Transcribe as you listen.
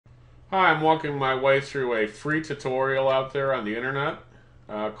Hi, I'm walking my way through a free tutorial out there on the internet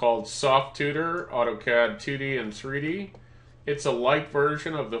called Soft Tutor AutoCAD 2D and 3D. It's a light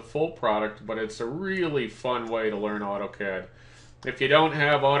version of the full product, but it's a really fun way to learn AutoCAD. If you don't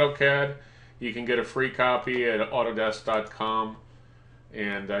have AutoCAD, you can get a free copy at autodesk.com,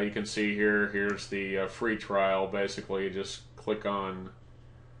 and you can see here's the free trial. Basically, you just click on,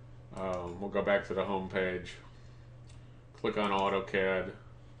 we'll go back to the home page, click on AutoCAD,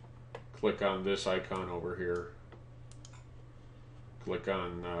 click on this icon over here, click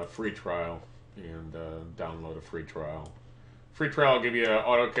on free trial, and download a free trial. Free trial will give you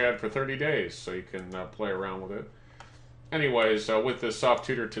AutoCAD for 30 days, so you can play around with it. Anyways, with this Soft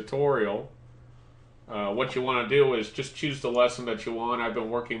Tutor tutorial, what you want to do is just choose the lesson that you want. I've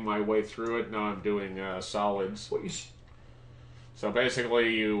been working my way through it. Now I'm doing solids. So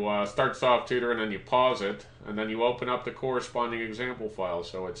basically you start Soft Tutor and then you pause it, and then you open up the corresponding example file,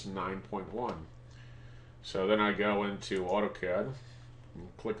 so it's 9.1. So then I go into AutoCAD,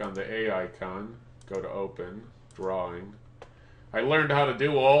 and click on the A icon, go to Open, Drawing. I learned how to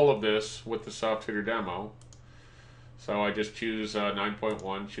do all of this with the Soft Tutor demo. So I just choose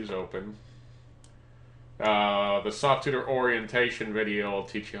 9.1, choose Open. The Soft Tutor orientation video will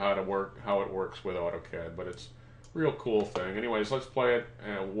teach you how it works with AutoCAD, but it's a real cool thing. Anyways, let's play it,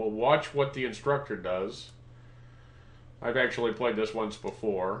 and we'll watch what the instructor does. I've actually played this once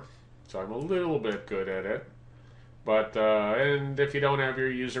before, so I'm a little bit good at it. But and if you don't have your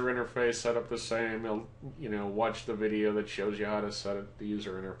user interface set up the same, watch the video that shows you how to set the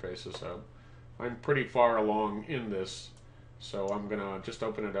user interfaces up. I'm pretty far along in this, so I'm gonna just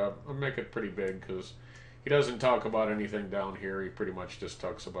open it up. I'll make it pretty big because he doesn't talk about anything down here. He pretty much just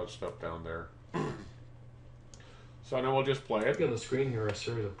talks about stuff down there. So now we'll just play it. On the screen here are a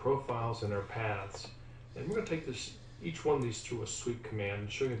series of profiles and their paths, and we're going to take each one of these through a sweep command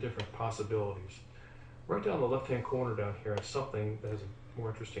and show you different possibilities. Right down the left-hand corner down here is something that has a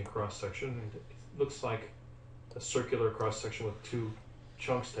more interesting cross-section. And it looks like a circular cross-section with two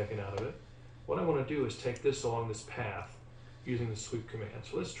chunks taken out of it. What I want to do is take this along this path using the sweep command.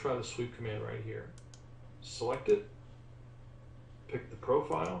 So let's try the sweep command right here. Select it, pick the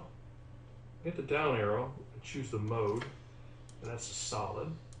profile, hit the down arrow, and choose the mode, and that's a solid.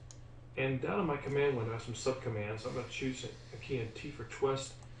 And down in my command window I have some subcommands. I'm going to choose a key in T for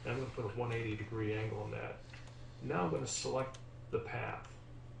twist, and I'm going to put a 180-degree angle on that. Now I'm going to select the path.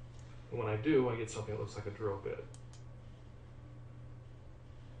 And when I do, I get something that looks like a drill bit.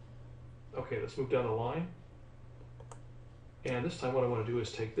 Okay, let's move down the line. And this time what I want to do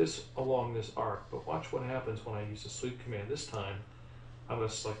is take this along this arc, but watch what happens when I use the sweep command. This time I'm going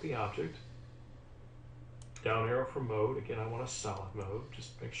to select the object, down arrow for mode. Again, I want a solid mode,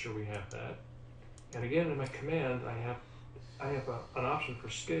 just make sure we have that. And again, in my command I have an option for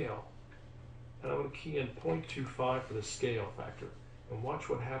scale, and I'm going to key in 0.25 for the scale factor, and watch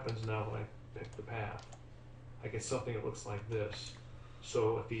what happens now when I pick the path. I get something that looks like this.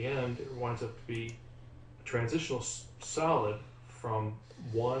 So at the end it winds up to be a transitional solid from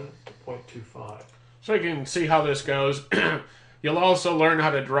 1 to 0.25. So you can see how this goes. You'll also learn how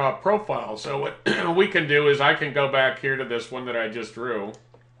to draw a profile. So what we can do is I can go back here to this one that I just drew,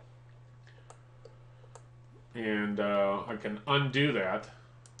 and I can undo that.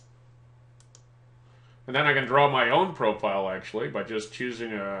 And then I can draw my own profile, actually, by just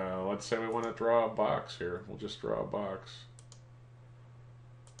choosing let's say we want to draw a box here. We'll just draw a box.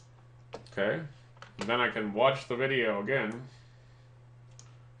 Okay. And then I can watch the video again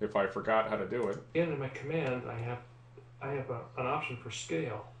if I forgot how to do it. And in my command I have an option for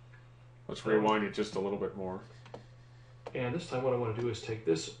scale. Let's rewind it just a little bit more. And this time what I want to do is take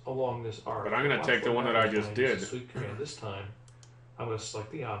this along this arc. But I'm going to take the one that I just did. Sweep command. This time I'm going to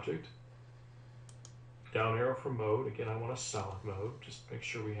select the object, down arrow for mode. Again, I want a solid mode, just make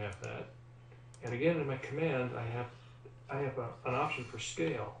sure we have that. And again, in my command I have an option for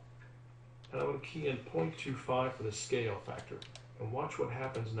scale, and I'm going to key in 0.25 for the scale factor, and watch what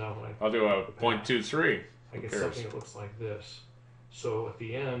happens now when I'll do a 0.23. I get something that looks like this. So at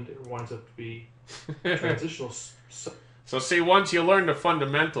the end it winds up to be transitional. So see, once you learn the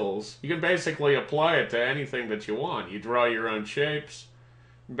fundamentals, you can basically apply it to anything that you want. You draw your own shapes.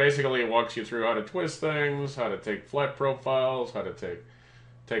 Basically, it walks you through how to twist things, how to take flat profiles, how to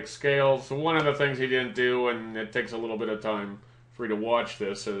take scales. So one of the things he didn't do, and it takes a little bit of time for you to watch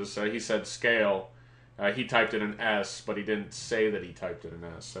this, is he said scale. He typed it in S, but he didn't say that he typed it in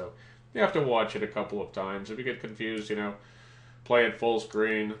S. So you have to watch it a couple of times. If you get confused, play it full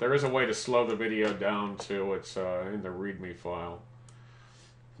screen. There is a way to slow the video down too. It's in the README file.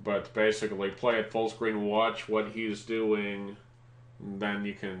 But basically, play it full screen, watch what he's doing, And then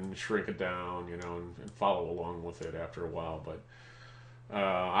you can shrink it down, you know, and follow along with it after a while. But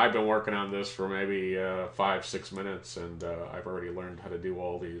I've been working on this for maybe 5-6 minutes, and I've already learned how to do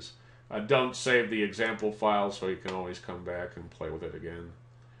all these. Don't save the example file, so you can always come back and play with it again.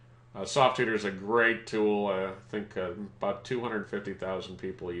 SoftTutor is a great tool. I think about 250,000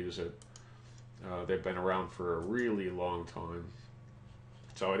 people use it. They've been around for a really long time.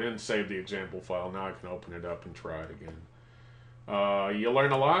 So I didn't save the example file. Now I can open it up and try it again. You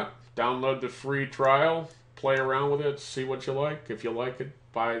learn a lot. Download the free trial. Play around with it. See what you like. If you like it,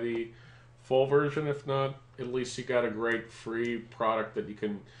 buy the full version. If not, at least you got a great free product that you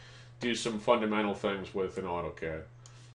can do some fundamental things with in AutoCAD.